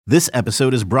This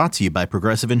episode is brought to you by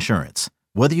Progressive Insurance.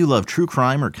 Whether you love true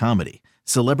crime or comedy,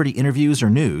 celebrity interviews or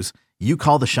news, you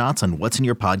call the shots on what's in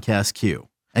your podcast queue.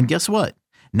 And guess what?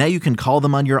 Now you can call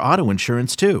them on your auto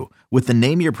insurance too with the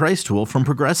Name Your Price tool from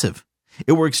Progressive.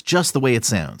 It works just the way it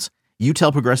sounds. You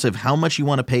tell Progressive how much you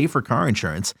want to pay for car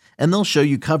insurance, and they'll show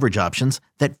you coverage options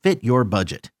that fit your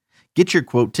budget. Get your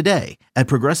quote today at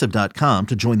Progressive.com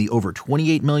to join the over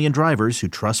 28 million drivers who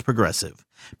trust Progressive.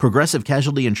 Progressive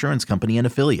Casualty Insurance Company and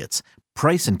Affiliates.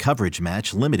 Price and coverage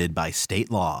match limited by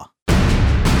state law.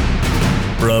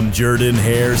 From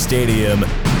Jordan-Hare Stadium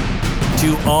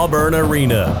to Auburn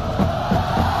Arena.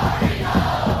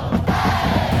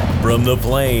 From the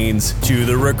plains to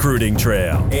the recruiting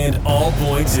trail and all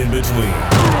points in between.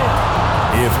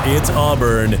 If it's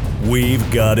Auburn,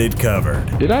 we've got it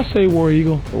covered. Did I say War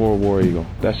Eagle or War Eagle?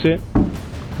 That's it?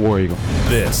 War Eagle.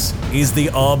 This is the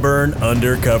Auburn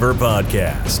Undercover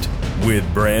Podcast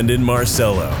with Brandon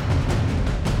Marcello.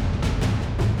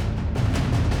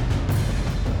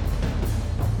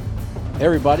 Hey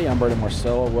everybody, I'm Brandon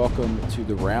Marcello. Welcome to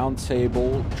the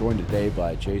Roundtable, joined today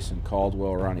by Jason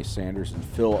Caldwell, Ronnie Sanders, and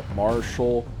Philip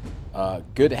Marshall.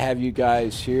 Good to have you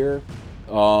guys here.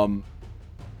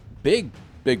 Big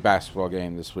basketball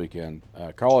game this weekend.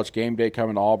 College game day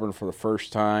coming to Auburn for the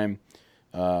first time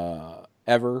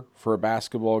ever for a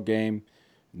basketball game.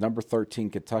 Number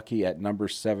 13 Kentucky at number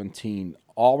 17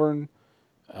 Auburn.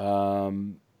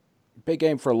 Big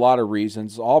game for a lot of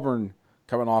reasons. Auburn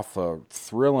coming off a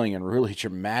thrilling and really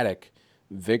dramatic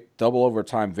double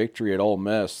overtime victory at Ole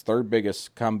Miss, third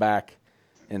biggest comeback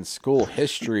in school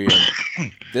history.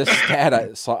 And this stat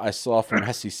I saw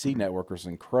from SEC Network was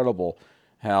incredible.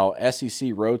 How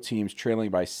SEC road teams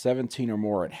trailing by 17 or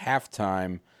more at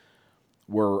halftime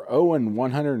were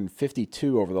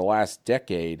 0-152 over the last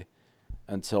decade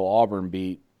until Auburn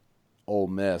beat Ole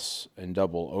Miss in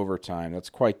double overtime. That's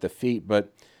quite the feat.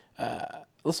 But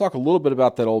let's talk a little bit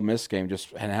about that Ole Miss game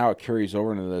and how it carries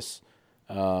over into this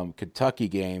Kentucky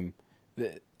game.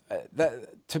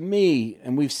 That to me,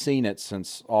 and we've seen it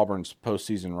since Auburn's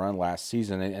postseason run last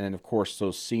season, and of course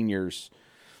those seniors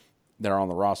that are on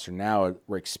the roster now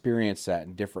experience that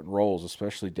in different roles,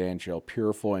 especially Danjel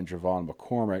Purifoy and Javon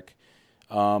McCormick.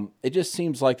 It just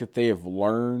seems like that they have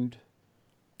learned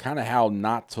kind of how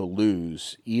not to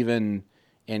lose, even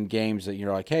in games that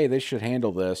you're like, hey, they should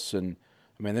handle this. And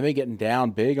I mean, they may get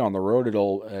down big on the road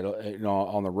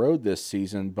on the road this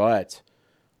season, but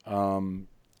and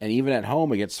even at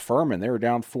home against Furman, they were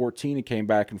down 14 and came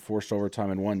back and forced overtime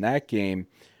and won that game.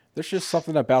 There's just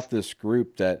something about this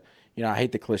group that, you know, I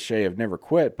hate the cliche of never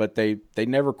quit, but they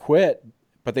never quit,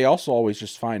 but they also always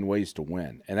just find ways to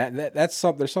win. And that's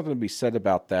something. There's something to be said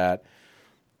about that.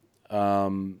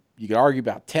 You could argue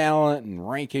about talent and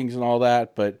rankings and all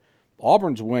that, but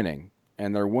Auburn's winning,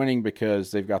 and they're winning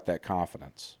because they've got that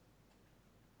confidence.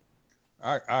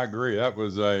 I agree. That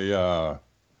was that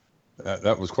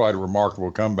was quite a remarkable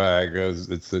comeback.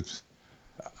 Because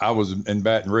I was in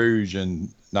Baton Rouge in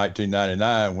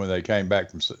 1999 when they came back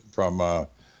from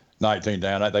 19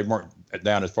 down. They weren't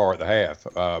down as far at the half,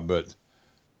 but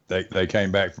they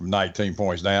came back from 19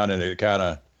 points down, and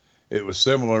it was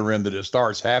similar in that it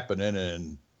starts happening,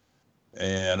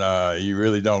 and you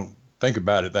really don't think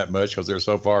about it that much because they're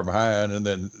so far behind, and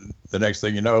then the next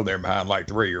thing you know, they're behind like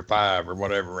 3 or 5 or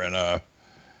whatever,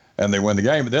 and they win the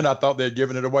game. But then I thought they'd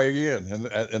given it away again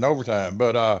in overtime.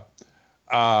 But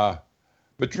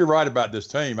you're right about this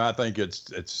team. I think it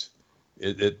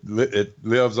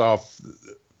lives off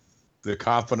the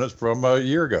confidence from a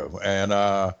year ago,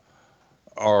 and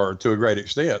or to a great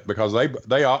extent, because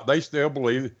they still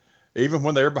believe, even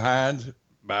when they're behind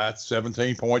by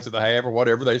 17 points at the half or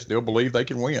whatever, they still believe they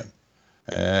can win,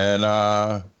 and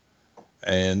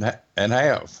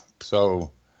have. So,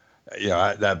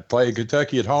 yeah, that playing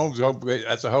Kentucky at home,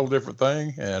 that's a whole different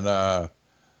thing, and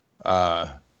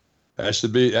that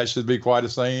should be quite a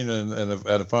scene and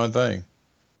a fun thing.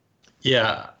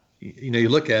 Yeah, you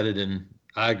look at it, and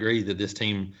I agree that this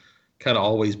team kind of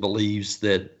always believes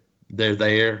that they're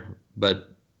there,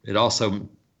 but it also,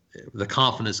 the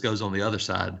confidence goes on the other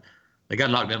side. They got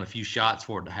knocked down a few shots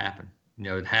for it to happen.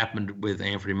 It happened with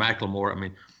Anthony McLemore. I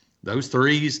mean, those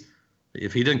threes,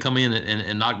 if he didn't come in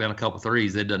and knock down a couple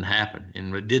threes, that doesn't happen.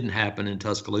 And it didn't happen in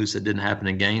Tuscaloosa. It didn't happen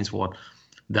in Gainesville.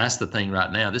 That's the thing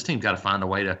right now. This team's got to find a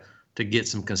way to get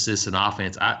some consistent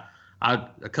offense. I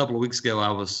a couple of weeks ago, I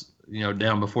was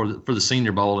down for the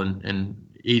Senior Bowl and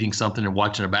eating something and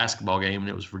watching a basketball game, and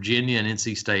it was Virginia and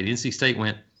NC State. NC State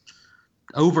went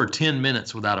over 10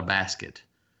 minutes without a basket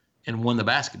and won the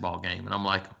basketball game. And I'm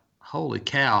like, holy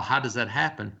cow, how does that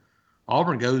happen?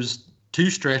 Auburn goes two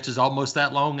stretches almost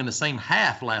that long in the same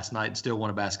half last night and still won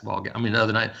a basketball game. I mean, the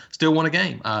other night still won a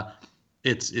game.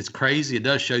 It's crazy. It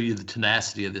does show you the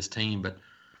tenacity of this team, but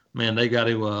man, they got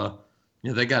to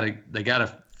they got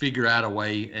to figure out a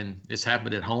way. And it's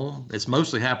happened at home. It's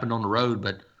mostly happened on the road,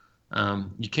 but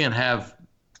you can't have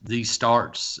these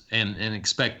starts and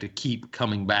expect to keep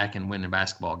coming back and winning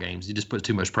basketball games. You just put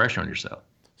too much pressure on yourself,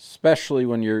 especially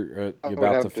when you're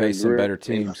about to face some better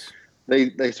teams.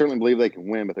 They certainly believe they can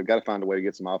win, but they've got to find a way to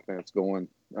get some offense going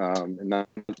and not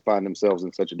find themselves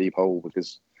in such a deep hole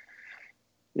because,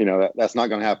 that's not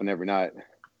going to happen every night.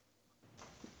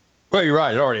 Well, you're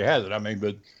right. It already has it.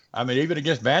 But even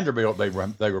against Vanderbilt, they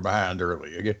were behind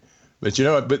early.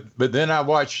 But but then I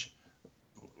watched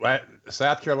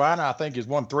South Carolina. I think has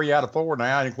won 3 out of 4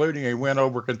 now, including a win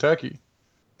over Kentucky,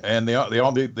 and the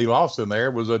only loss in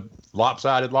there was a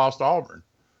lopsided loss to Auburn.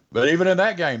 But even in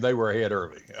that game, they were ahead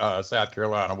early. South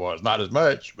Carolina was not as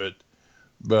much, but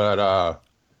the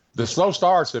slow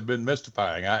starts have been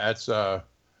mystifying. I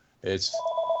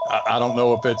don't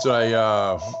know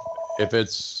if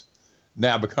it's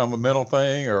now become a mental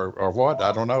thing or what.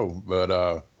 I don't know,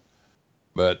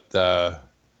 but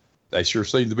they sure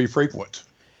seem to be frequent.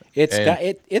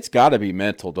 It's got to be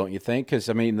mental, don't you think? Because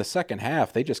the second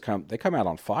half they come out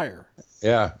on fire.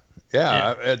 Yeah.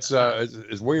 It's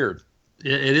weird.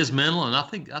 It is mental, and I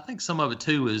think some of it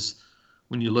too is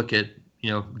when you look at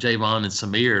Javon and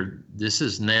Samir. This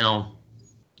is now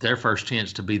their first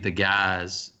chance to be the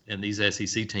guys, and these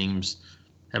SEC teams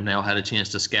have now had a chance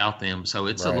to scout them. So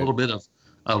it's a little bit of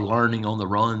learning on the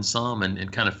run some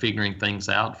and kind of figuring things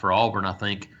out for Auburn. I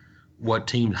think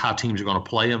how teams are going to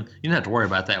play them. You don't have to worry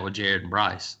about that with Jared and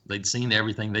Bryce. They'd seen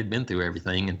everything. They'd been through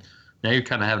everything, and now you're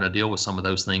kind of having to deal with some of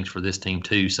those things for this team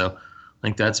too. So I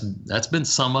think that's been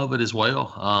some of it as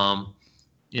well.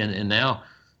 And now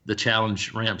the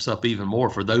challenge ramps up even more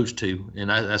for those two.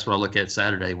 And that's what I look at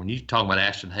Saturday. When you talk about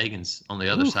Ashton Hagans on the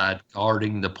other side,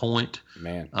 guarding the point,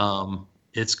 man,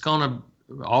 it's going to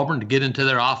Auburn to get into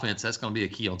their offense. That's going to be a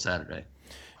key on Saturday.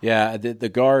 Yeah, the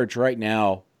guards right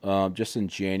now, just in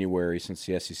January since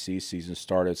the SEC season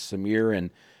started, Samir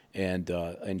and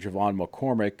Javon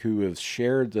McCormick, who have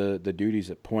shared the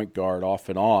duties at point guard off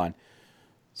and on,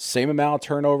 same amount of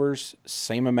turnovers,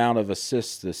 same amount of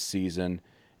assists this season,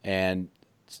 and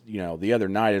the other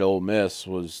night at Ole Miss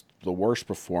was the worst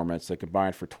performance. They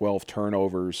combined for 12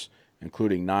 turnovers,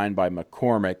 including 9 by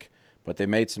McCormick, but they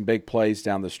made some big plays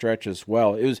down the stretch as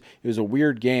well. It was a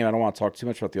weird game. I don't want to talk too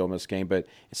much about the Ole Miss game, but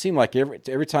it seemed like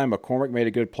every time McCormick made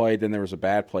a good play, then there was a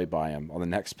bad play by him on the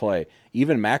next play.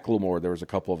 Even McLemore, there was a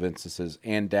couple of instances,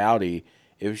 and Dowdy.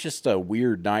 It was just a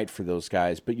weird night for those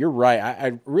guys. But you're right.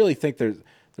 I really think there's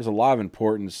a lot of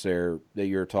importance there that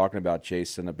you're talking about,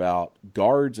 Jason, about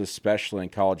guards, especially in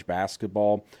college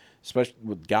basketball, especially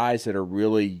with guys that are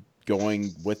really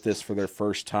going with this for their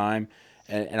first time.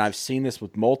 And I've seen this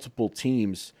with multiple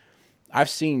teams. I've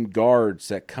seen guards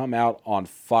that come out on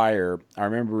fire. I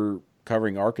remember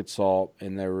covering Arkansas,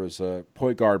 and there was a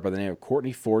point guard by the name of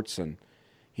Courtney Fortson.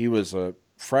 He was a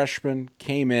freshman,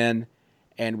 came in,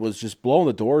 and was just blowing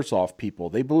the doors off people.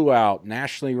 They blew out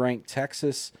nationally ranked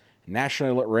Texas,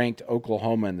 nationally ranked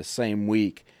Oklahoma in the same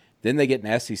week. Then they get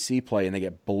an SEC play, and they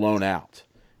get blown out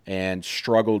and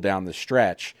struggled down the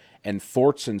stretch. And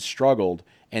Fortson struggled,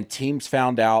 and teams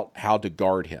found out how to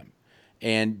guard him.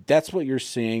 And that's what you're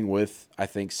seeing with, I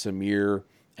think, Samir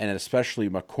and especially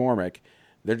McCormick.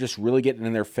 They're just really getting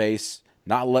in their face,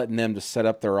 not letting them to set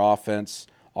up their offense.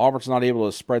 Auburn's not able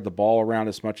to spread the ball around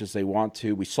as much as they want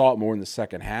to. We saw it more in the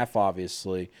second half,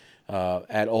 obviously,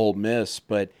 at Ole Miss.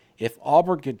 But if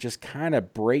Auburn could just kind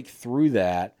of break through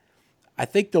that, I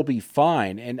think they'll be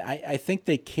fine. And I think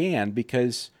they can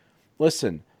because,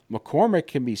 listen, McCormick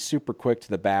can be super quick to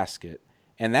the basket.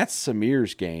 And that's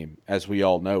Samir's game, as we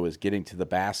all know, is getting to the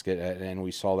basket, and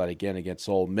we saw that again against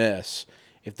Ole Miss.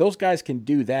 If those guys can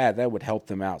do that, that would help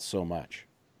them out so much.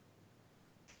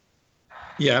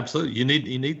 Yeah, absolutely. You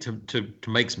need to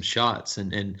make some shots,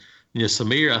 and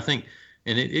Samir, I think,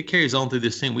 and it carries on through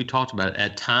this team. We talked about it.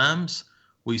 At times,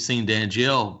 we've seen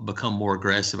Danjel become more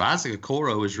aggressive. Isaac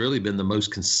Okoro has really been the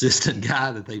most consistent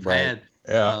guy that they've had,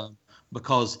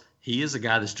 because he is a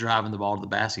guy that's driving the ball to the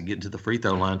basket, getting to the free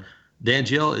throw line.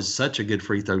 Danjel is such a good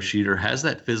free throw shooter, has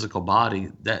that physical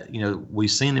body that,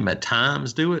 we've seen him at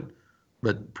times do it,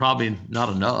 but probably not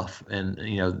enough. And,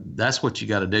 that's what you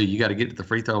got to do. You got to get to the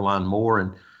free throw line more.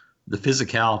 And the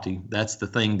physicality, that's the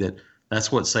thing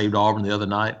that's what saved Auburn the other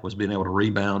night, was being able to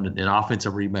rebound and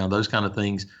offensive rebound, those kind of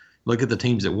things. Look at the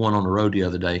teams that won on the road the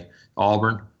other day.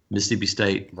 Auburn, Mississippi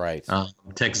State, right?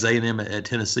 Texas A&M at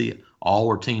Tennessee, all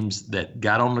were teams that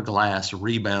got on the glass,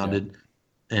 rebounded,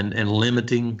 and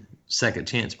limiting second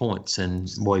chance points.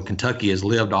 And boy, Kentucky has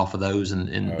lived off of those,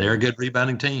 and they're a good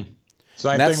rebounding team.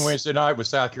 Same thing Wednesday night with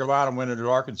South Carolina winning at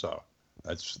Arkansas.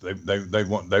 That's they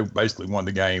basically won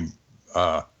the game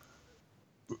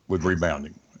with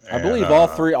rebounding. I believe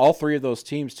all three of those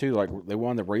teams too, like they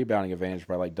won the rebounding advantage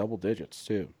by like double digits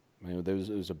too. I mean, it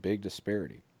was a big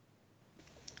disparity.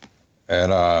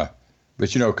 And but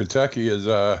Kentucky is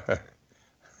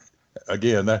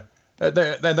again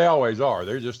they always are.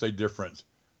 They're just a different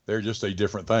thing.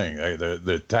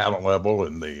 The talent level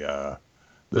and the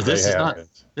this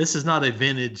is not a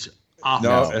vintage offense.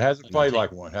 No, it hasn't played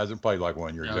like one.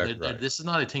 You're exactly right. This is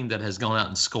not a team that has gone out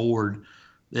and scored.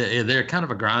 They're kind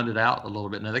of a grinded out a little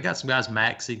bit. Now, they got some guys,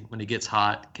 Maxey, when he gets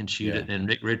hot, can shoot it, and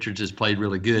Nick Richards has played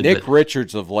really good. Nick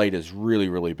Richards of late has really,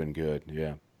 really been good,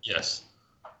 yeah. Yes.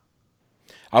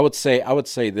 I would say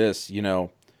this, I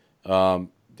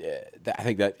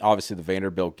think that obviously the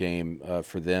Vanderbilt game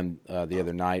for them the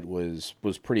other night was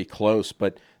pretty close,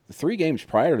 but the 3 games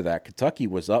prior to that, Kentucky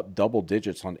was up double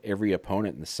digits on every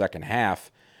opponent in the second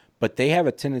half, but they have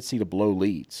a tendency to blow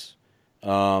leads.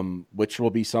 Which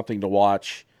will be something to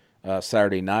watch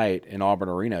Saturday night in Auburn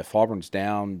Arena. If Auburn's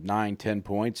down 9-10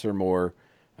 points or more,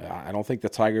 I don't think the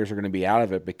Tigers are going to be out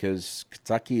of it because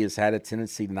Kentucky has had a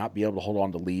tendency to not be able to hold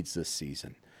on to leads this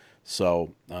season.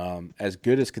 So as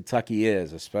good as Kentucky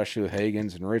is, especially with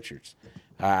Higgins and Richards,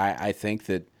 I think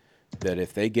that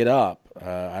if they get up,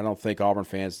 I don't think Auburn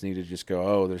fans need to just go,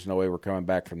 oh, there's no way we're coming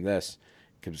back from this,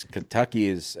 because Kentucky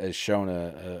has shown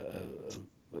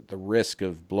the risk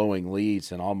of blowing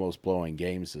leads and almost blowing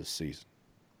games this season.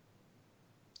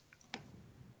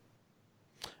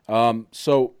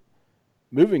 So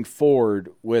moving forward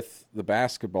with the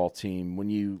basketball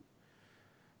team,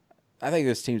 I think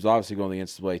this team's obviously going to the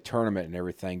NCAA tournament and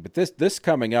everything, but this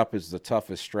coming up is the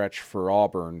toughest stretch for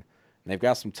Auburn. And they've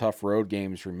got some tough road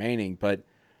games remaining, but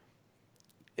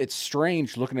it's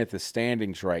strange looking at the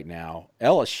standings right now.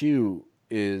 LSU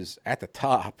is at the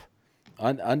top,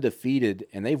 undefeated,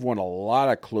 and they've won a lot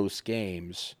of close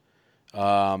games.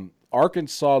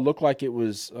 Arkansas looked like it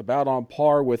was about on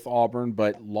par with Auburn,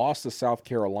 but lost to South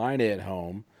Carolina at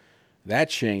home. That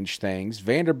changed things.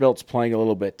 Vanderbilt's playing a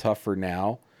little bit tougher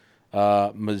now.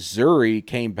 Missouri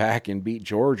came back and beat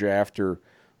Georgia after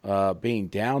being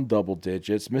down double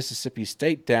digits. Mississippi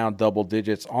State down double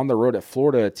digits on the road at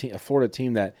Florida, a Florida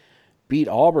team that beat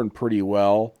Auburn pretty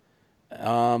well.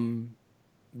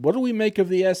 What do we make of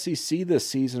the SEC this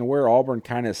season, where Auburn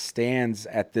kind of stands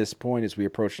at this point as we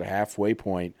approach the halfway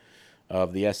point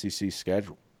of the SEC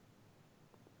schedule?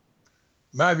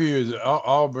 My view is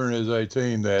Auburn is a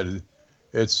team that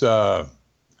it's going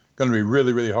to be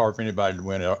really, really hard for anybody to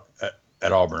win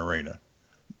at Auburn Arena.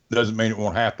 Doesn't mean it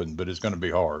won't happen, but it's going to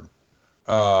be hard.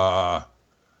 And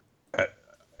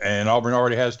Auburn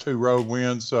already has 2 road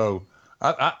wins, so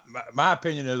my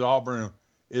opinion is Auburn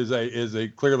is a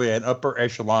clearly an upper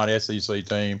echelon SEC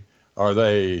team. Are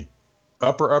they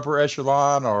upper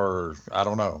echelon, or I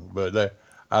don't know, but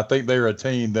I think they're a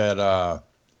team that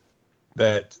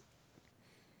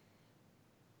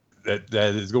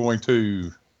is going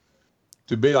to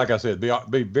be, like I said,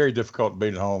 be very difficult to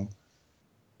beat at home.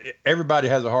 Everybody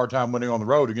has a hard time winning on the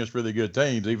road against really good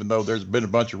teams, even though there's been a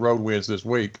bunch of road wins this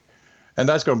week, and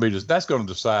that's going to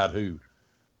decide who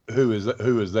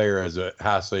is there as a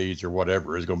high seeds or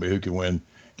whatever is going to be who can win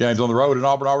games on the road. And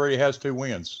Auburn already has 2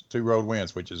 road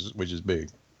wins, which is big.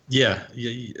 Yeah,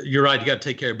 you're right. You got to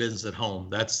take care of business at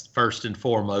home. That's first and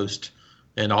foremost.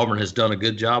 And Auburn has done a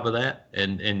good job of that.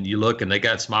 And you look, and they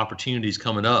got some opportunities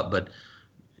coming up. But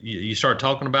you start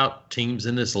talking about teams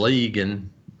in this league, and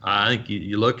I think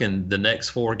you look in the next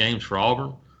 4 games for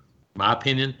Auburn. My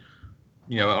opinion,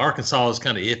 Arkansas is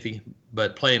kind of iffy.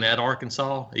 But playing at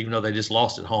Arkansas, even though they just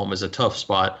lost at home, is a tough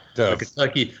spot.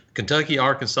 Kentucky,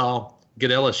 Arkansas,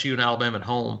 get LSU and Alabama at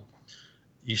home.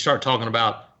 You start talking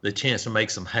about the chance to make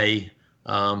some hay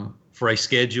for a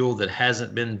schedule that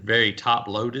hasn't been very top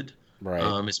loaded. Right.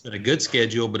 It's been a good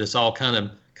schedule, but it's all kind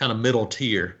of middle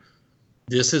tier.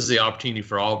 This is the opportunity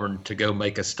for Auburn to go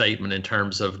make a statement in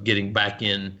terms of getting back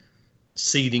in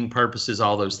seeding purposes,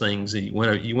 all those things. You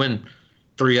win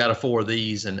 3 out of 4 of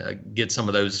these and get some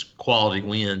of those quality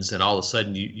wins, and all of a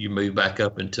sudden you move back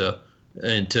up into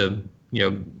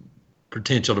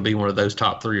potential to be one of those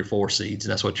top 3 or 4 seeds,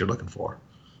 and that's what you're looking for.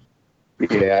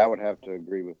 Yeah, I would have to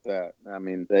agree with that. I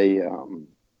mean, they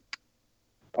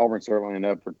Auburn's certainly an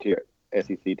upper tier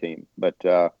SEC team, but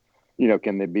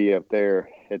can they be up there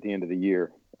at the end of the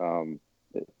year?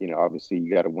 Obviously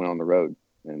you got to win on the road,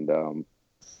 and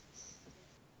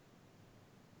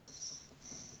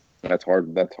that's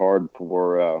hard. That's hard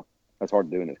to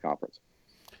do in this conference.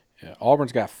 Yeah,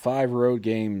 Auburn's got 5 road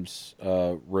games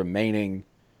remaining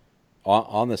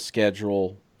on the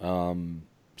schedule.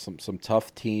 Some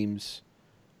tough teams.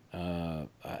 They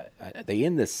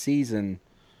end the season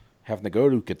having to go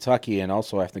to Kentucky and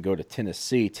also have to go to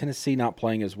Tennessee. Tennessee not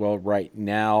playing as well right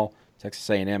now. Texas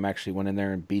A&M actually went in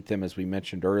there and beat them, as we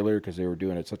mentioned earlier, because they were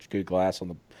doing such a good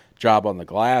job on the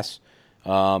glass.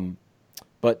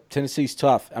 But Tennessee's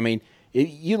tough. I mean,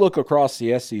 you look across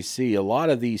the SEC, a lot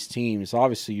of these teams,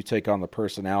 obviously you take on the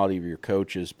personality of your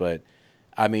coaches, but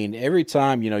I mean, every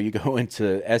time, you go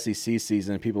into SEC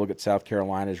season and people look at South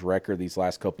Carolina's record these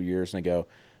last couple of years and they go,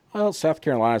 well, South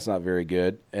Carolina's not very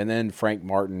good. And then Frank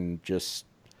Martin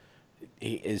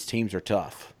his teams are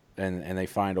tough and they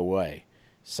find a way.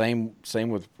 Same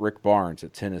with Rick Barnes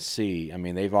at Tennessee. I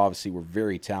mean, they've obviously were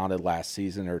very talented last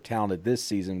season or talented this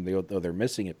season, though they're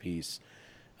missing a piece.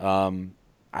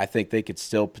 I think they could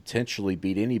still potentially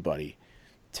beat anybody,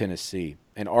 Tennessee.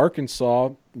 And Arkansas,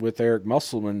 with Eric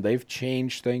Musselman, they've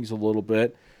changed things a little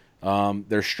bit.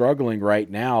 They're struggling right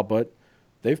now, but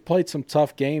they've played some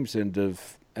tough games and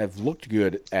have looked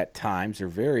good at times. They're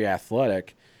very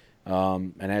athletic.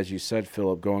 And as you said,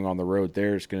 Philip, going on the road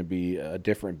there is going to be a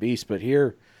different beast. But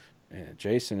here,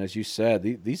 Jason, as you said,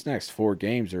 these next 4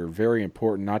 games are very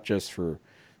important, not just for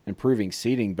improving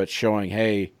seeding, but showing,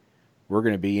 hey, we're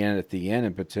going to be in at the end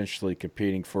and potentially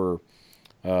competing for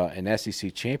an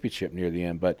SEC championship near the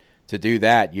end. But to do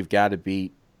that, you got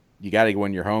to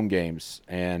win your home games.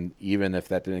 And even if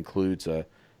that includes a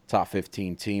top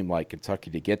 15 team like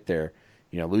Kentucky to get there,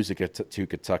 losing to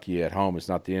Kentucky at home is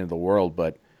not the end of the world,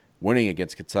 but winning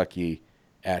against Kentucky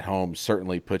at home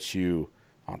certainly puts you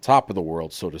on top of the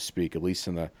world, so to speak, at least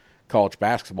in the college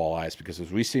basketball eyes, because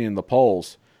as we've seen in the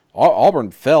polls,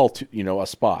 Auburn fell to a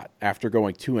spot after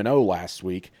going 2-0 last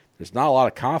week. There's not a lot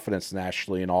of confidence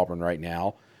nationally in Auburn right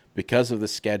now because of the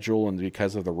schedule and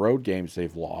because of the road games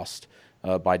they've lost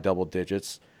by double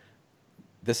digits.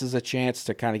 This is a chance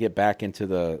to kind of get back into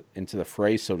the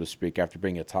fray, so to speak, after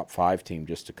being a top 5 team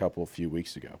just a few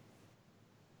weeks ago.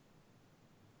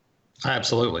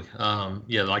 Absolutely.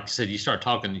 Yeah, like you said, you start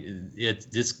talking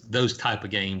those type of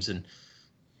games, and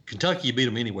Kentucky, you beat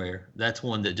them anywhere. That's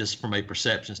one that just from a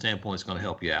perception standpoint is going to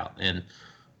help you out. And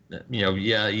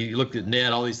you looked at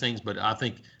net, all these things, but I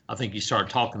think you start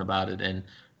talking about it, and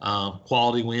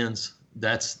quality wins.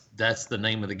 That's the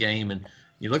name of the game. And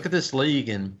you look at this league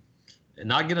and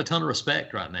not get a ton of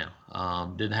respect right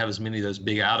now. Didn't have as many of those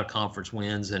big out of conference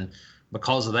wins, and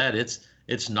because of that,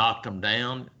 it's knocked them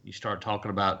down. You start talking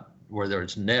about whether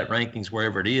it's net rankings,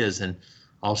 wherever it is, and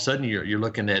all of a sudden you're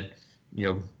looking at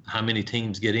how many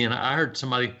teams get in. I heard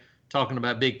somebody talking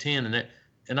about Big Ten,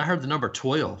 and I heard the number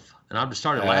 12, and I just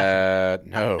started laughing.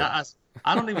 No,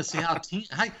 I don't even see how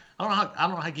I don't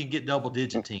know how you can get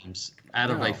double-digit teams out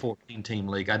of a 14-team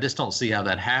league. I just don't see how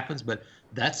that happens. But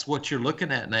that's what you're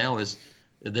looking at now is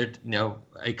there,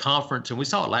 a conference, and we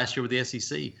saw it last year with the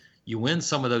SEC. You win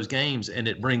some of those games, and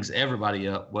it brings everybody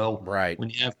up. Well, right. When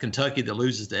you have Kentucky that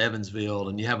loses to Evansville,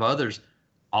 and you have others,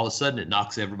 all of a sudden it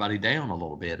knocks everybody down a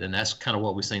little bit, and that's kind of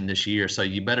what we've seen this year. So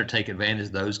you better take advantage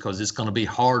of those because it's going to be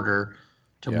harder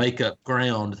to make up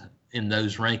ground in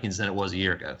those rankings than it was a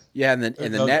year ago. Yeah, and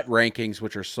the net rankings,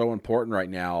 which are so important right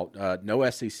now, no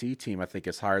SEC team I think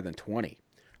is higher than 20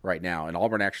 right now, and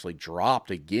Auburn actually dropped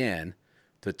again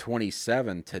to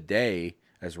 27 today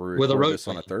as we record this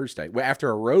on a Thursday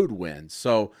after a road win.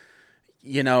 So,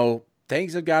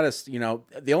 things have got us,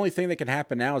 the only thing that can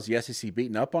happen now is the SEC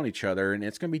beating up on each other, and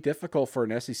it's going to be difficult for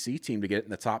an SEC team to get in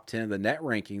the top 10 of the net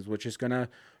rankings, which is going to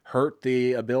hurt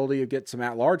the ability to get some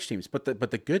at-large teams. But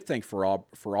the good thing for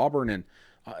Auburn and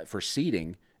for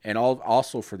seeding and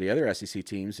also for the other SEC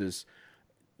teams is,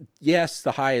 yes,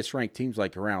 the highest ranked teams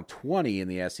like around 20 in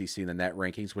the SEC in the net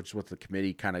rankings, which is what the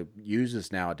committee kind of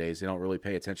uses nowadays. They don't really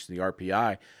pay attention to the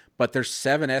RPI, but there's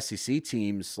 7 SEC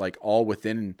teams like all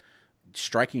within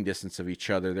striking distance of each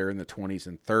other. They're in the 20s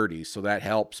and 30s, so that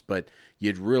helps. But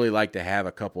you'd really like to have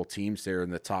a couple teams there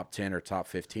in the top 10 or top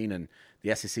 15, and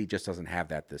the SEC just doesn't have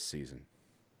that this season.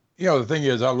 The thing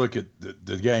is, I look at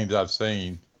the games I've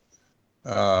seen.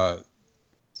 It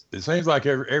seems like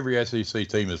every SEC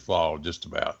team is flawed, just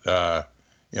about.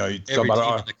 Every team in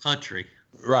the country,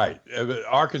 right?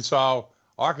 Arkansas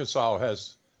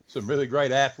has some really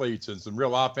great athletes and some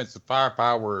real offensive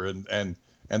firepower, and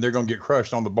they're going to get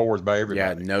crushed on the boards by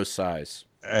everybody. Yeah, no size,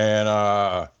 and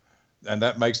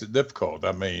that makes it difficult.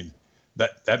 I mean,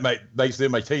 that makes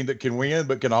them a team that can win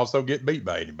but can also get beat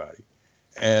by anybody,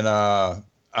 and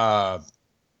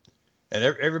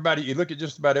everybody. You look at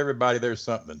just about everybody. There's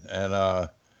something, and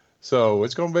so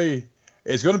it's going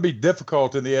to be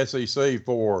difficult in the SEC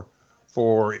for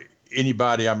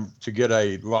anybody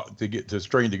to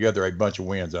string together a bunch of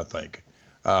wins. I think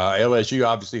LSU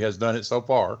obviously has done it so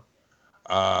far,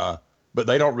 but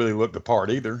they don't really look the part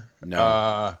either.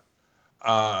 No.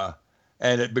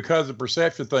 And because of the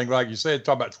perception thing, like you said,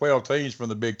 talk about 12 teams from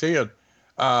the Big Ten.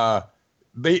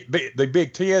 The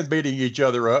Big Ten beating each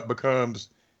other up becomes,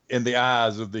 in the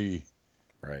eyes of the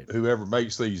whoever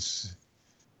makes these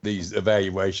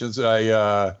evaluations,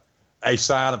 a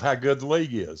sign of how good the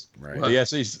league is. Right.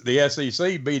 The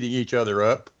SEC beating each other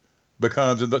up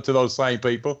becomes, to those same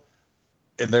people,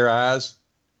 in their eyes,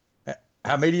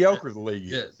 how mediocre the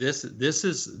league is. This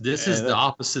is the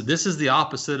opposite. This is the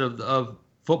opposite of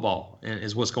football,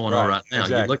 is what's going on right now.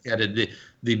 Exactly. You look at it,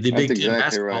 the Big Ten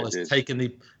basketball right,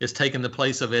 is taking the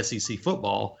place of SEC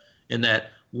football. In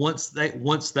that once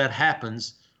that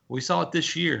happens, we saw it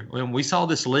this year when we saw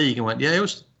this league and went, yeah, it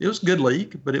was a good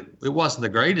league, but it wasn't the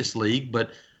greatest league.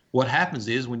 But what happens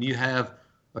is when you have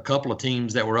a couple of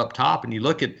teams that were up top, and you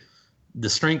look at the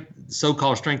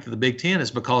so-called strength of the Big Ten, is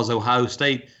because Ohio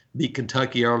State beat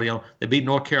Kentucky early on. They beat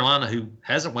North Carolina, who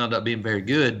hasn't wound up being very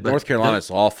good. But North Carolina's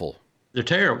awful. They're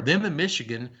terrible. Them and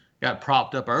Michigan got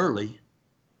propped up early.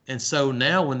 And so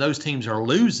now when those teams are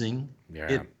losing,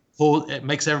 it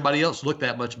makes everybody else look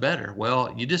that much better.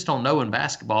 Well, you just don't know in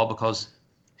basketball because,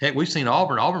 heck, we've seen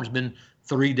Auburn. Auburn's been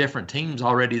 3 different teams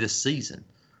already this season.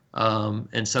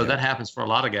 And so that happens for a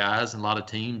lot of guys and a lot of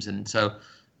teams. And so,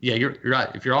 yeah, you're right.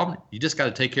 If you're Auburn, you just got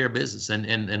to take care of business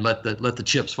and let the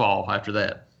chips fall after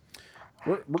that.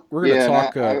 We're going to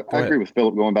talk. I agree with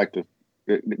Philip going back to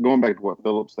what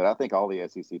Philip said. I think all the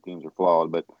SEC teams are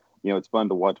flawed, but it's fun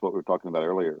to watch what we were talking about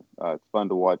earlier. It's fun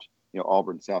to watch,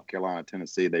 Auburn, South Carolina,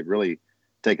 Tennessee. They've really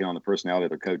taken on the personality of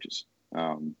their coaches,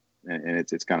 and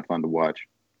it's kind of fun to watch.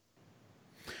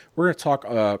 We're going to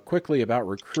talk quickly about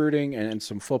recruiting and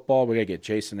some football. We got to get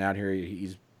Jason out here.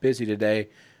 He's busy today.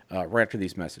 Right after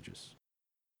these messages.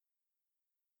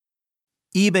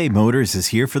 eBay Motors is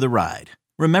here for the ride.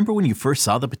 Remember when you first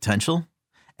saw the potential?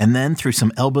 And then through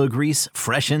some elbow grease,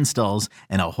 fresh installs,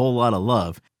 and a whole lot of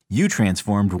love, you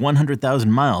transformed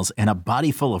 100,000 miles and a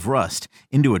body full of rust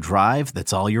into a drive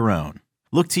that's all your own.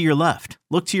 Look to your left.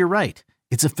 Look to your right.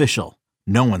 It's official.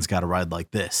 No one's got a ride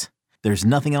like this. There's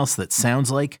nothing else that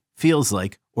sounds like, feels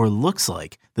like, or looks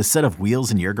like the set of wheels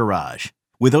in your garage.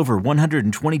 With over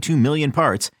 122 million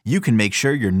parts, you can make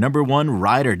sure your number one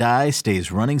ride or die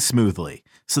stays running smoothly.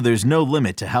 So there's no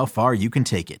limit to how far you can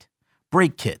take it.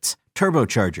 Brake kits,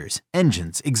 turbochargers,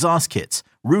 engines, exhaust kits,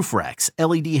 roof racks,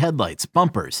 LED headlights,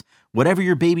 bumpers, whatever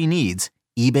your baby needs,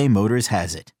 eBay Motors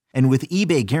has it. And with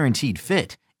eBay Guaranteed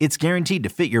Fit, it's guaranteed to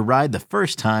fit your ride the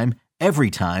first time,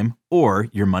 every time, or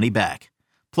your money back.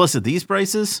 Plus at these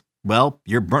prices, well,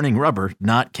 you're burning rubber,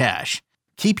 not cash.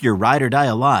 Keep your ride or die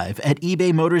alive at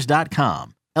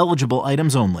ebaymotors.com. Eligible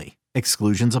items only.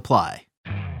 Exclusions apply.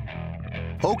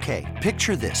 Okay,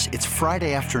 picture this. It's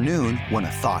Friday afternoon when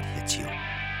a thought hits you.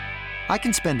 I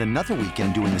can spend another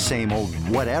weekend doing the same old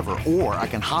whatever, or I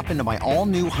can hop into my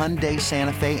all-new Hyundai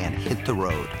Santa Fe and hit the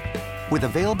road. With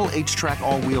available H-Track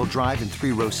all-wheel drive and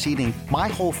 3-row seating, my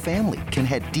whole family can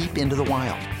head deep into the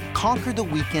wild. Conquer the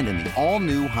weekend in the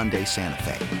all-new Hyundai Santa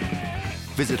Fe.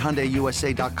 Visit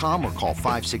HyundaiUSA.com or call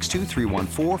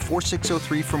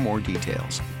 562-314-4603 for more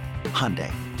details.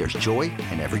 Hyundai, there's joy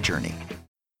in every journey.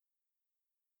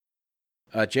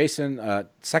 Jason,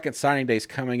 second signing day is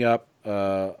coming up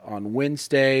on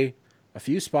Wednesday. A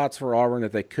few spots for Auburn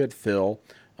that they could fill.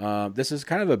 This is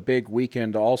kind of a big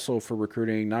weekend also for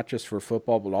recruiting, not just for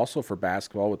football, but also for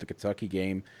basketball with the Kentucky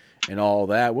game and all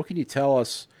that. What can you tell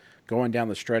us going down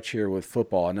the stretch here with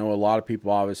football? I know a lot of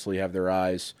people obviously have their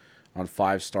eyes on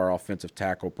 5-star offensive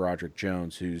tackle Broderick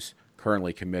Jones, who's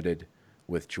currently committed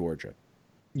with Georgia.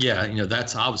 Yeah,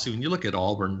 that's obviously when you look at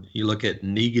Auburn, you look at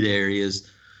needed areas,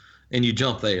 and you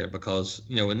jump there because,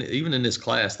 even in this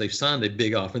class, they've signed a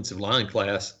big offensive line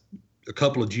class, a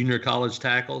couple of junior college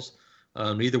tackles,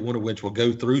 neither one of which will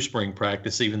go through spring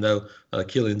practice, even though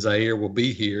Killian Zaire will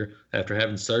be here after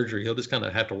having surgery. He'll just kind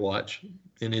of have to watch.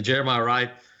 And then Jeremiah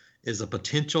Wright is a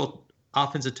potential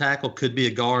offensive tackle, could be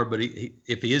a guard, but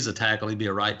if he is a tackle, he'd be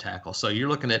a right tackle. So you're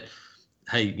looking at,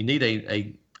 hey, you need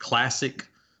a classic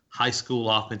high school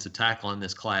offensive tackle in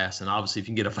this class. And obviously if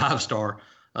you can get a 5-star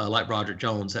like Broderick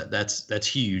Jones, that's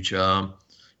huge.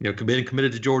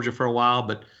 Committed to Georgia for a while,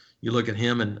 but you look at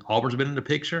him and Auburn's been in the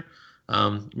picture.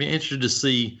 I'm interested to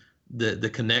see the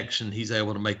connection he's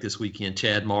able to make this weekend.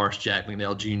 Chad Morris, Jack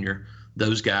McNeil Jr.,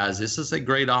 those guys. This is a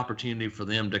great opportunity for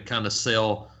them to kind of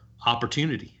sell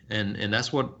opportunity. And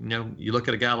that's what, you look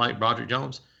at a guy like Broderick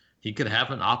Jones, he could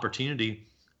have an opportunity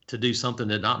to do something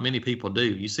that not many people do.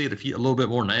 You see it a little bit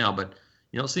more now, but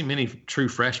you don't see many true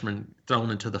freshmen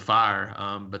thrown into the fire.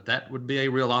 But that would be a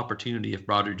real opportunity if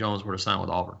Broderick Jones were to sign with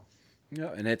Auburn.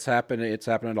 Yeah, and it's happened. It's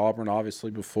happened at Auburn,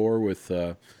 obviously, before with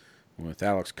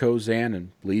Alex Kozan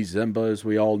and Lee Zimba, as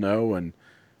we all know, and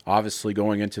obviously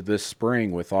going into this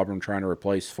spring with Auburn trying to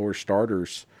replace 4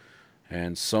 starters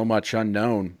and so much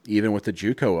unknown, even with the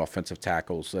JUCO offensive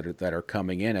tackles that are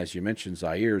coming in. As you mentioned,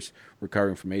 Za'ire's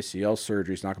recovering from ACL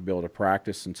surgery. He's not going to be able to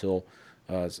practice until,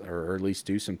 or at least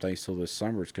do some things till this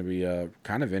summer. It's going to be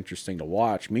kind of interesting to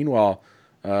watch. Meanwhile,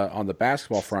 on the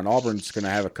basketball front, Auburn's going to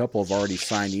have a couple of already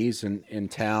signees in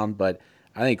town, but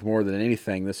I think more than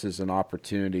anything, this is an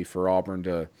opportunity for Auburn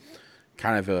to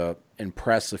kind of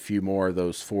impress a few more of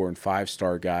those 4- and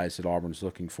 5-star guys that Auburn's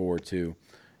looking forward to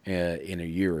in a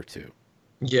year or two.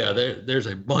 Yeah, there's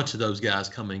a bunch of those guys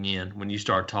coming in when you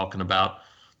start talking about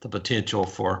the potential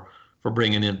for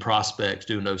bringing in prospects,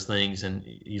 doing those things. And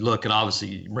you look at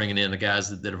obviously bringing in the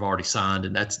guys that have already signed,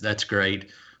 and that's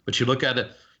great. But you look at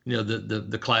it,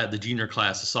 the junior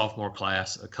class, the sophomore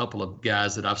class, a couple of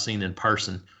guys that I've seen in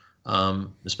person,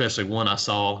 especially one I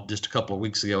saw just a couple of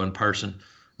weeks ago in person,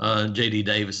 J.D.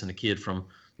 Davis, and a kid from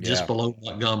just below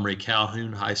Montgomery,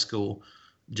 Calhoun High School.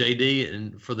 JD,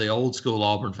 and for the old school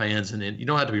Auburn fans, and you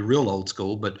don't have to be real old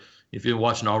school, but if you've been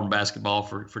watching Auburn basketball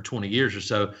for 20 years or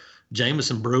so,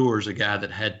 Jamison Brewer is a guy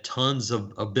that had tons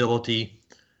of ability.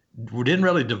 We didn't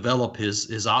really develop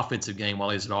his offensive game while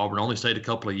he was at Auburn. Only stayed a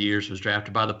couple of years, was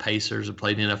drafted by the Pacers and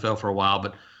played in the NFL for a while,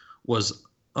 but was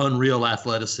unreal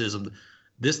athleticism.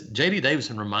 This J.D.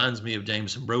 Davison reminds me of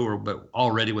Jamison Brewer, but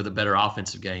already with a better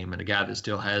offensive game and a guy that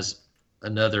still has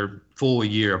another full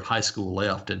year of high school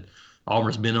left. And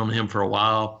Auburn's been on him for a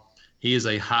while. He is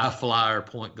a high flyer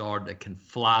point guard that can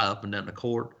fly up and down the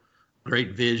court.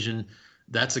 Great vision.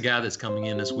 That's a guy that's coming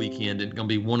in this weekend and going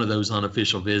to be one of those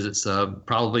unofficial visits.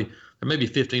 Probably there may be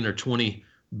 15 or 20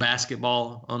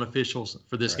 basketball unofficials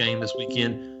for this game this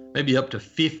weekend, maybe up to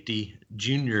 50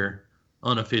 junior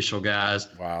unofficial guys,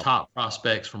 top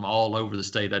prospects from all over the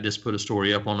state. I just put a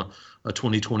story up on a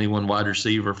 2021 wide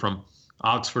receiver from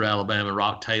Oxford, Alabama,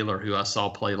 Rock Taylor, who I saw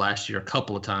play last year a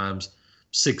couple of times,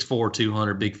 6'4",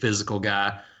 200, big physical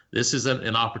guy. This is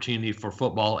an opportunity for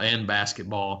football and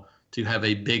basketball to have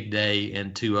a big day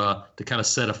and to kind of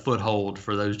set a foothold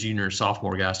for those junior and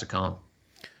sophomore guys to come.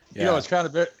 Yeah. It's kind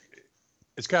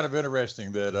of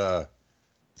interesting that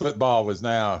football is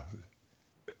now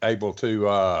able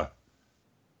to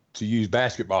use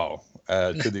basketball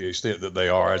to the extent that they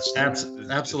are.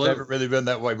 Absolutely. It's never really been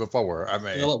that way before. I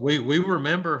mean, look, we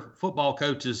remember football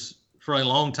coaches for a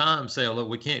long time saying, look,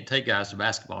 we can't take guys to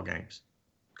basketball games.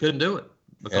 Couldn't do it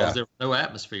because there was no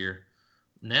atmosphere.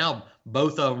 Now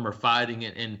both of them are fighting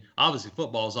it, and obviously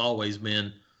football has always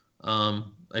been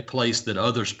a place that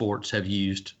other sports have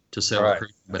used to sell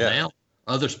recruiting. But now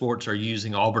other sports are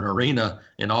using Auburn Arena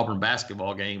in Auburn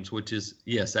basketball games, which is,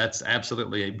 yes, that's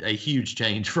absolutely a huge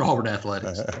change for Auburn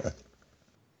athletics.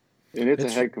 And it's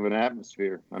a heck of an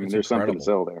atmosphere. I mean, there's incredible. Something to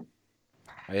sell there.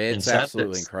 It's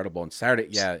absolutely incredible. And Saturday,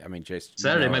 Jason.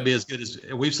 Saturday may be as good as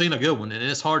 – we've seen a good one, and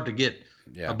it's hard to get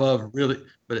above really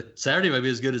 – but Saturday may be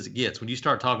as good as it gets. When you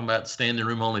start talking about standing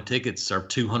room only tickets are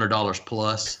 $200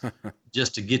 plus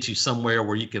just to get you somewhere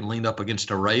where you can lean up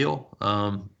against a rail,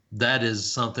 that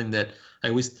is something that –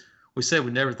 hey, we said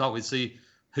we never thought we'd see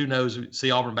 – who knows,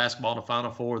 see Auburn basketball in the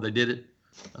Final Four. They did it.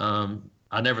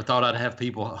 I never thought I'd have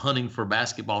people hunting for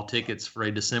basketball tickets for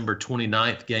a December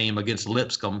 29th game against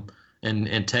Lipscomb and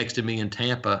texted me in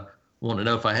Tampa, wanting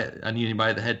to know if I knew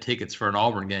anybody that had tickets for an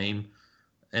Auburn game.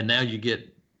 And now you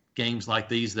get games like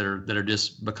these that are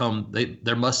just become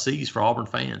they're must-sees for Auburn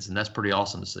fans, and that's pretty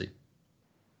awesome to see.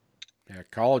 Yeah,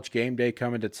 college game day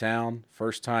coming to town,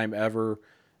 first time ever.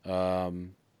 Bruce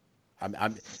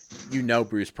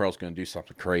Pearl's going to do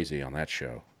something crazy on that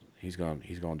show. He's going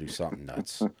to do something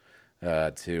nuts.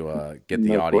 To get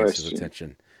the audience's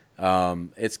attention.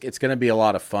 It's going to be a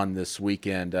lot of fun this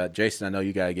weekend. Jason, I know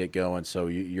you got to get going, so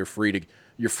you're free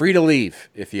to leave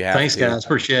if you have Thanks, to. guys.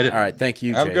 Appreciate it. All right, thank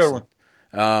you, Have Jason. a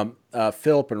good one.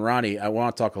 Philip and Ronnie, I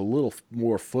want to talk a little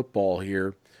more football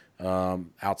here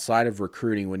outside of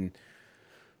recruiting. When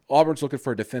Auburn's looking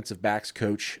for a defensive backs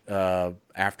coach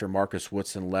after Marcus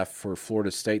Woodson left for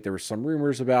Florida State, there were some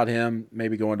rumors about him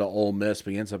maybe going to Ole Miss,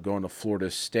 but he ends up going to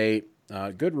Florida State.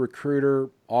 Good recruiter.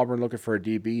 Auburn looking for a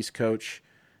DB's coach.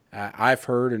 I've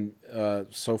heard and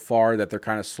so far that they're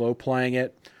kind of slow playing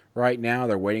it right now.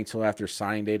 They're waiting till after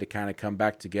signing day to kind of come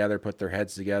back together, put their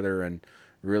heads together, and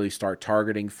really start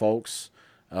targeting folks.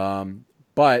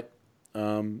 But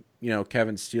Kevin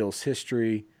Steele's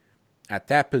history at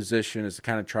that position is to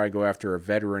kind of try to go after a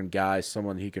veteran guy,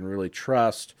 someone he can really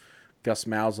trust, Gus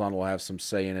Malzahn will have some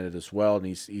say in it as well, and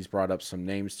he's brought up some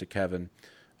names to Kevin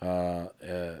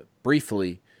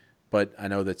briefly, but I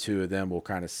know the two of them will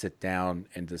kind of sit down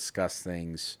and discuss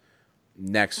things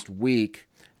next week.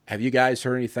 Have you guys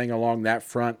heard anything along that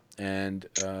front? And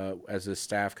as the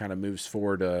staff kind of moves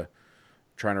forward,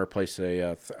 trying to replace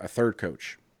a third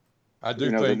coach? I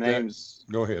do think the names.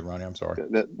 Go ahead, Ronnie. I'm sorry.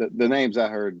 The names I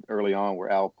heard early on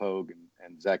were Al Pogue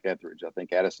and Zach Etheridge. I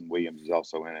think Addison Williams is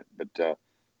also in it, but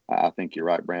I think you're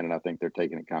right, Brandon. I think they're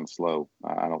taking it kind of slow.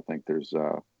 I don't think there's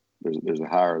a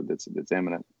hire that's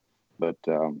imminent, but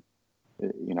I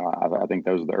think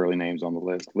those are the early names on the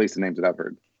list, at least the names that I've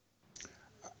heard.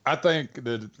 I think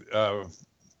that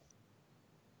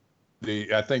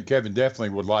I think Kevin definitely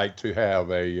would like to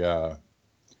have an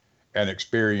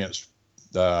experienced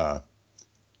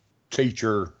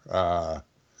teacher,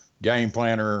 game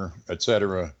planner,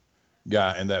 etc.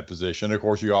 guy in that position. Of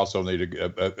course, you also need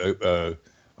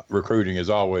recruiting is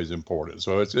always important.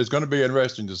 So it's going to be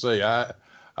interesting to see. I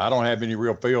don't have any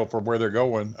real feel for where they're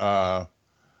going, or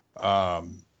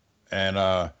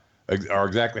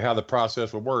exactly how the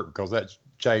process will work, because that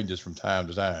changes from time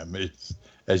to time. It's,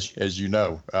 as you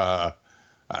know. I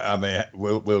mean,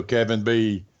 will Kevin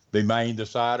be the main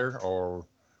decider, or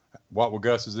what will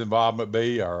Gus's involvement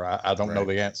be? Or I don't know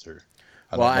the answer.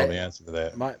 I don't know the answer to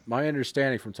that. My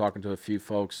understanding from talking to a few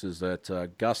folks is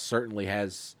that Gus certainly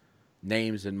has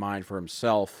names in mind for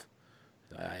himself.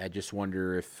 I just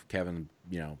wonder if Kevin,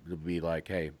 will be like,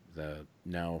 hey,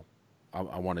 no,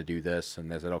 I want to do this,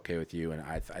 and is it okay with you? And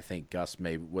I think Gus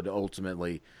would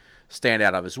ultimately stand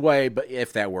out of his way, but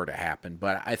if that were to happen.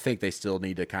 But I think they still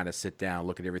need to kind of sit down,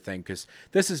 look at everything, because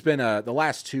this has been the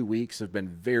last 2 weeks have been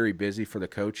very busy for the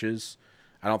coaches.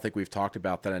 I don't think we've talked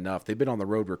about that enough. They've been on the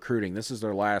road recruiting. This is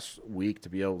their last week to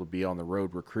be able to be on the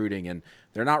road recruiting, and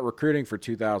they're not recruiting for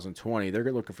 2020.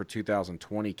 They're looking for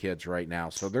 2020 kids right now.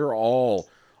 So they're all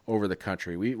over the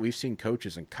country. We've seen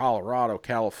coaches in Colorado,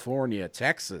 California,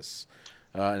 Texas,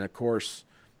 and of course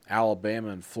Alabama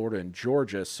and Florida and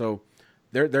Georgia. So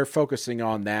they're focusing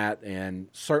on that, and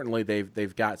certainly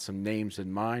they've got some names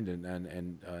in mind,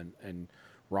 and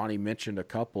Ronnie mentioned a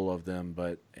couple of them,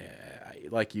 but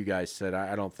like you guys said,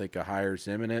 I don't think a hire's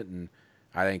imminent, and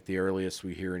I think the earliest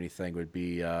we hear anything would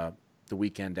be the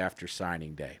weekend after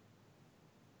signing day.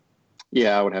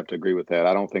 Yeah, I would have to agree with that.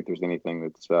 I don't think there's anything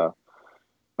that's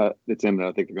imminent.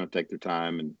 I think they're going to take their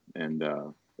time, and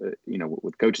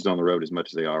with coaches on the road as much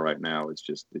as they are right now, it's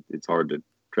hard to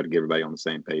try to get everybody on the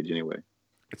same page anyway.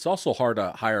 It's also hard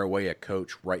to hire away a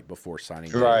coach right before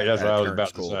signing day. Right, that's what I was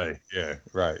about to say. Yeah,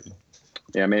 right.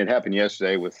 Yeah, I mean, it happened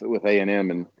yesterday with A&M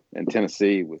and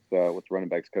Tennessee with running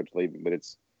backs coach leaving, but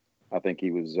I think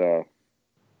he was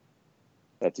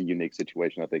that's a unique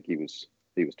situation. I think he was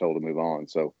told to move on.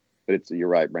 So, but you're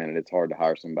right, Brandon. It's hard to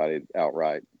hire somebody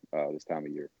outright this time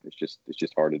of year. It's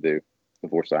just hard to do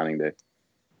before signing day.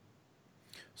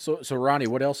 So Ronnie,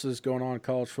 what else is going on in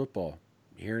college football?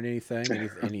 You hearing anything?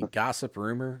 Any gossip,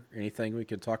 rumor, anything we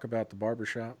could talk about at the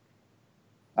barbershop?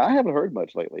 I haven't heard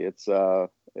much lately. It's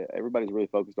everybody's really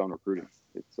focused on recruiting.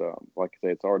 It's like I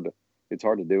say, it's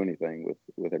hard to do anything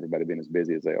with everybody being as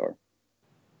busy as they are.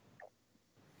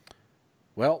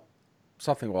 Well,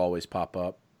 something will always pop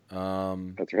up.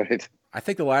 That's right. I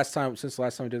think since the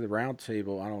last time we did the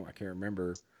roundtable, I can't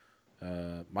remember.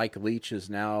 Mike Leach is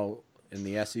now in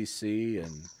the SEC,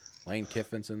 and Lane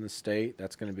Kiffin's in the state.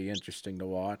 That's going to be interesting to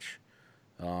watch.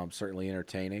 Certainly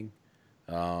entertaining.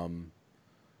 And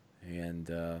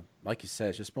like you said,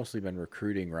 it's just mostly been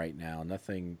recruiting right now.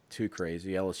 Nothing too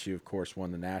crazy. LSU, of course,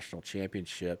 won the national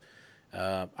championship.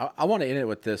 I want to end it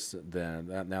with this then,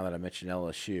 now that I mentioned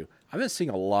LSU. I've been seeing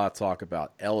a lot of talk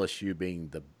about LSU being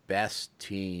the best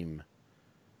team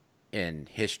in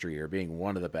history, or being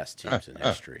one of the best teams in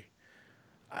history.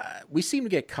 We seem to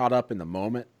get caught up in the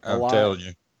moment a lot. I'm telling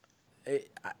you.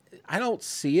 I don't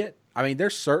see it. I mean, they're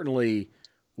certainly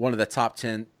one of the top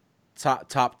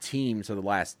teams of the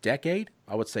last decade.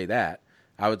 I would say that.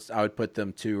 I would put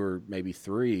them 2 or maybe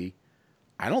 3.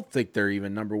 I don't think they're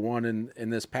even number 1 in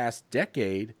this past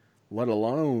decade, let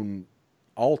alone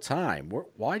all time.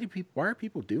 Why are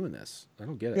people doing this? I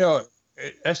don't get it.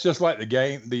 That's just like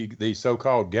the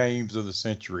so-called games of the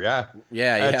century.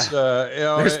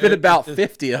 There's been about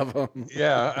 50 of them.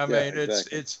 Yeah, I mean,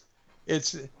 exactly.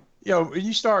 it's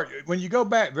when you go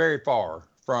back very far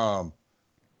from,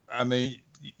 I mean,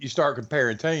 you start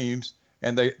comparing teams,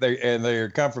 and they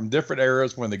come from different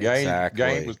eras when the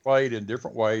game was played in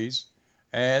different ways,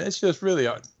 and it's just really,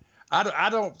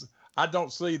 I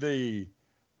don't see the,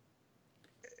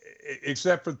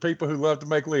 except for the people who love to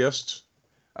make lists.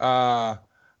 I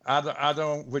I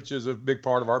don't, which is a big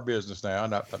part of our business now.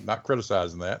 I'm not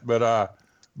criticizing that, but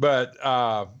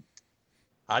I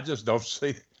just don't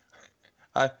see.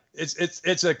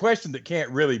 It's a question that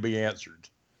can't really be answered.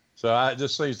 So it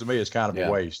just seems to me it's kind of a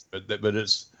waste.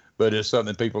 But it's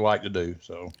something people like to do.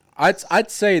 So I'd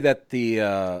say that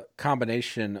the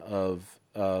combination of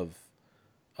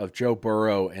Joe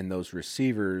Burrow and those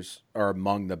receivers are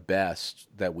among the best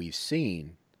that we've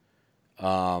seen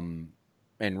in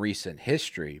recent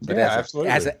history. But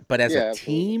absolutely. As a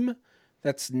team,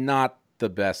 that's not the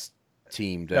best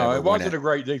team. No, it wasn't a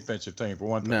great defensive team for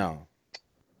one thing. No,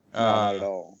 not at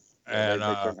all. And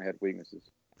they certainly had weaknesses.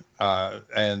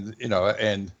 And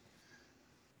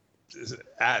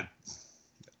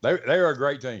they were a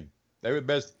great team. They were the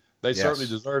best. They certainly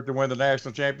deserved to win the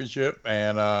national championship.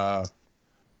 And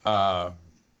I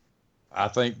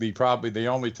think probably the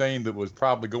only team that was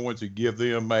probably going to give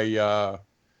them a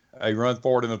run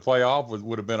for it in the playoff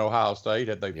would have been Ohio State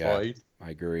had they played. I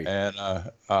agree. And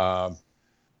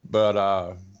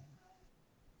but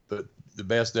the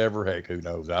best ever, heck, who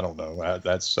knows? I don't know.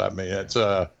 It's been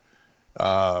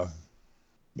a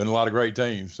lot of great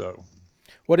teams. So,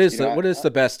 what is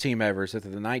the best team ever? Is it the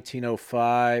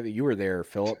 1905? You were there,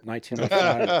 Philip.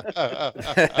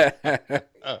 1905.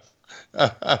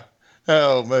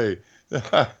 Oh me.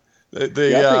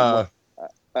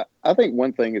 I think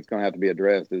one thing that's going to have to be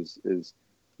addressed is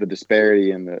the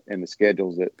disparity in the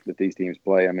schedules that these teams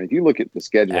play. I mean, if you look at the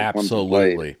schedule,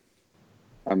 absolutely.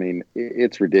 I mean,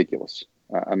 it's ridiculous.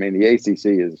 I mean, the ACC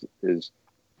is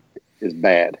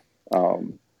bad.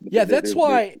 That's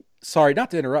why. Sorry, not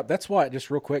to interrupt. That's why,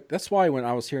 just real quick. That's why when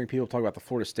I was hearing people talk about the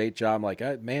Florida State job, I'm like,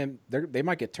 man, they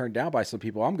might get turned down by some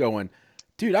people. I'm going,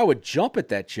 dude, I would jump at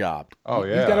that job. Oh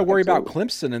yeah, you've got to worry about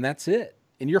Clemson, and that's it.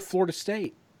 And you're Florida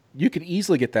State. You could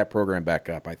easily get that program back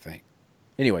up, I think.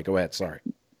 Anyway, go ahead. Sorry.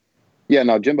 Yeah,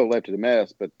 no, Jimbo left it a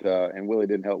mess, but and Willie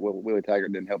didn't help. Willie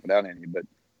Taggart didn't help it out any. But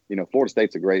Florida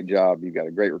State's a great job. You've got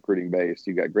a great recruiting base.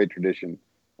 You've got great tradition.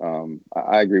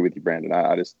 I agree with you, Brandon.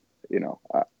 I just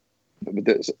but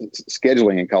the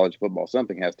scheduling in college football,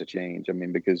 something has to change. I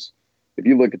mean, because if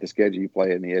you look at the schedule you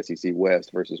play in the SEC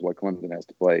West versus what Clemson has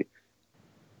to play,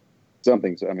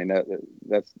 that's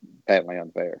patently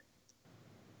unfair.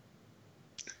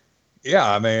 Yeah,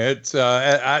 I mean, it's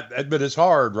but it's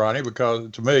hard, Ronnie,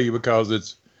 because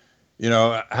it's,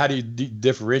 how do you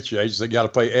differentiate? You got to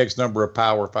play X number of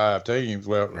Power 5 teams.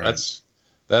 Well, right.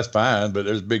 That's fine, but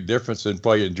there's a big difference in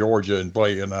playing Georgia and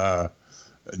playing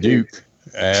Duke,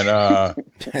 and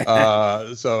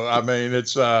so I mean,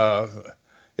 it's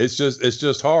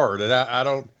just hard, and I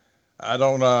don't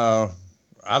know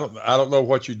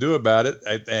what you do about it,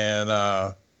 and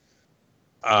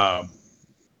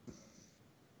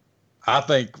I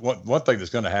think one thing that's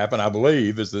going to happen, I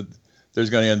believe, is that there's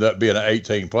going to end up being an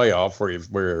 18 playoff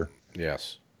where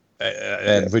yes,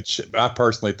 and which I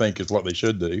personally think is what they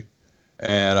should do,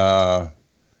 and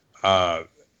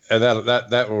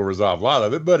that will resolve a lot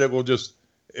of it, but it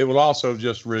will also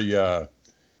just really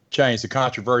change the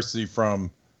controversy from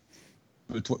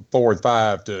 4 and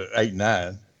 5 to 8 and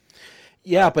 9.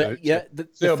 Yeah, but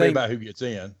it'll be about who gets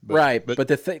in, right? But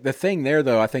the thing there,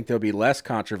 though, I think there'll be less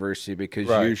controversy because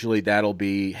usually that'll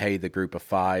be, hey, the group of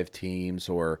 5 teams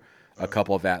or a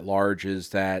couple of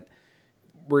at-larges that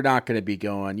we're not going to be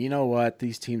going, you know what,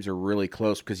 these teams are really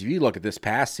close. Because if you look at this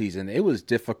past season, it was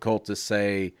difficult to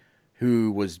say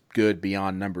who was good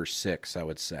beyond number 6, I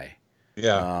would say.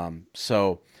 Yeah.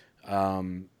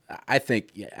 I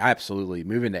think absolutely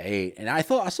moving to 8. And I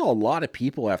saw a lot of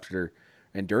people after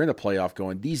and during the playoff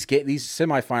going, these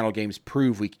semifinal games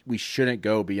prove we shouldn't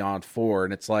go beyond 4.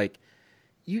 And it's like,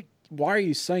 why are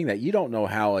you saying that? You don't know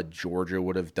how a Georgia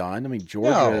would have done. I mean,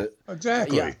 Georgia. No,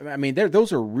 exactly. Yeah, I mean,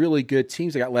 those are really good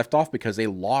teams that got left off because they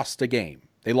lost a game.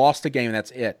 They lost a game, and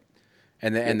that's it.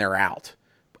 And they're out.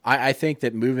 I think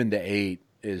that moving to 8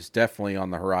 is definitely on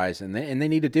the horizon, and they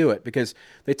need to do it because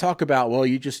they talk about, well,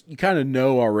 you kind of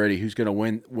know already who's going to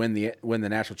win the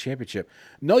national championship.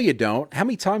 No, you don't. How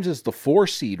many times has the 4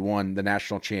 seed won the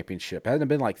national championship? Hasn't it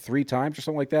been like 3 times or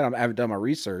something like that? I haven't done my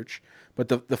research, but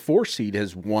the 4 seed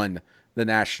has won the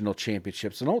national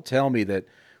championship. So don't tell me that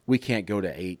we can't go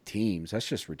to 8 teams. That's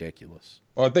just ridiculous.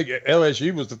 Well, I think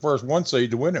LSU was the first 1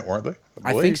 seed to win it, weren't they?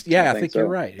 I think so. You're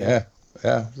right. Yeah.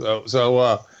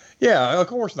 So of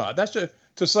course not. That's just.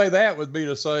 To say that would be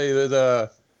to say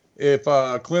that if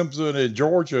Clemson and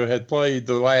Georgia had played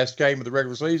the last game of the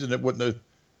regular season, it wouldn't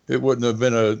have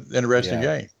been an interesting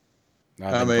game.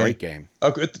 I mean, great game.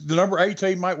 The number 8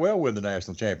 team might well win the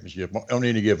national championship on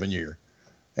any given year,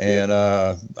 and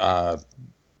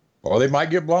they might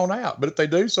get blown out. But if they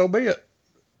do, so be it.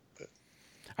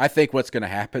 I think what's going to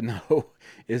happen though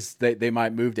is they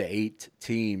might move to 8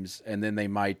 teams, and then they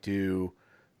might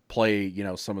play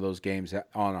some of those games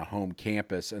on a home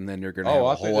campus, and then you're going to have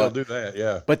I think they'll do that,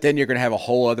 yeah. But then you're going to have a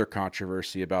whole other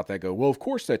controversy about that. Well, of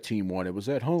course that team won. It was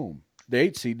at home. The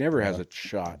 8 seed never has a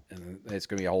shot, and it's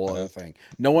going to be a whole other thing.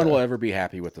 No one will ever be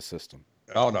happy with the system.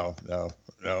 Oh, no.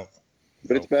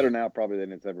 But it's better now probably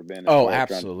than it's ever been. Oh,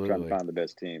 absolutely. Trying to find the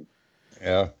best team.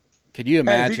 Yeah. Can you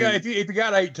imagine? Hey, if you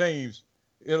got 8 teams,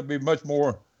 it'll be much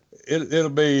more. It'll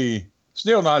be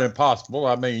still not impossible.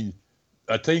 I mean,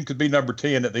 a team could be number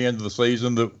 10 at the end of the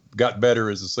season that got better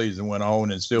as the season went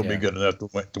on and still be good enough to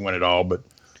win it all. But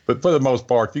for the most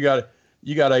part, you got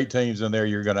 8 teams in there.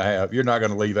 You're not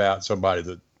going to leave out somebody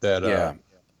that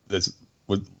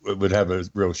would have a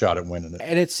real shot at winning it.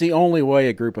 And it's the only way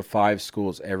a group of 5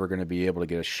 schools ever going to be able to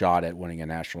get a shot at winning a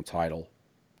national title.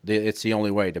 It's the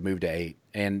only way to move to 8.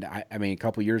 And I mean, a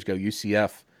couple of years ago,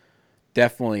 UCF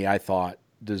definitely, I thought,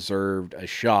 deserved a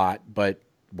shot, but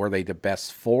were they the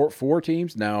best four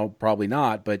teams? No, probably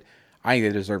not. But I think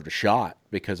they deserved a shot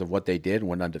because of what they did and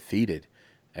went undefeated.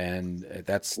 And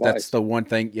that's the one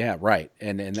thing. Yeah, right.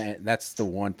 And that's the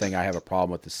one thing I have a problem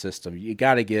with the system. You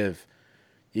got to give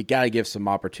some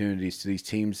opportunities to these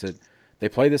teams that they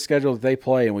play the schedule that they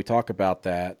play, and we talk about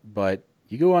that. But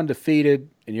you go undefeated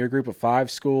in your group of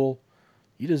 5 school,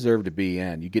 you deserve to be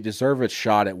in. You deserve a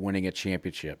shot at winning a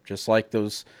championship, just like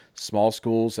those small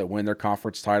schools that win their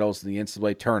conference titles in the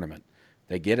NCAA tournament.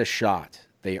 They get a shot.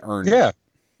 They earn it.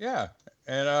 Yeah,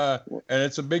 and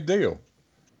it's a big deal.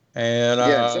 And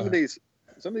some of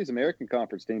these American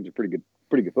Conference teams are pretty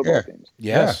good football teams.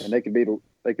 Yes, and they could beat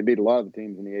a lot of the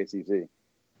teams in the ACC.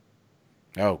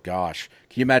 Oh gosh,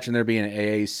 can you imagine there being an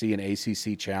AAC and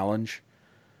ACC challenge?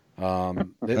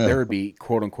 There would be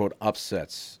quote unquote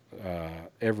upsets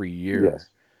every year. Yes.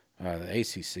 The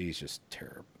ACC is just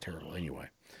terrible anyway.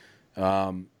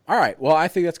 All right. Well, I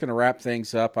think that's going to wrap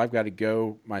things up. I've got to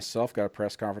go myself. Got a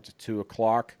press conference at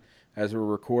 2:00 as we're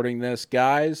recording this.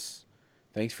 Guys,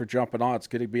 thanks for jumping on. It's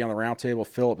good to be on the Roundtable.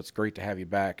 Philip, it's great to have you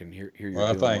back and hear you're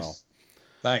doing well.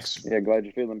 Thanks. Yeah, glad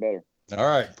you're feeling better. All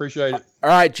right. Appreciate it. All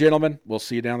right, gentlemen. We'll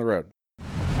see you down the road.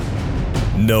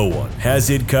 No one has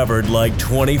it covered like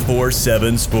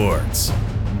 24/7 Sports.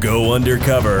 Go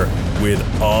undercover with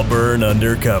Auburn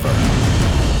Undercover.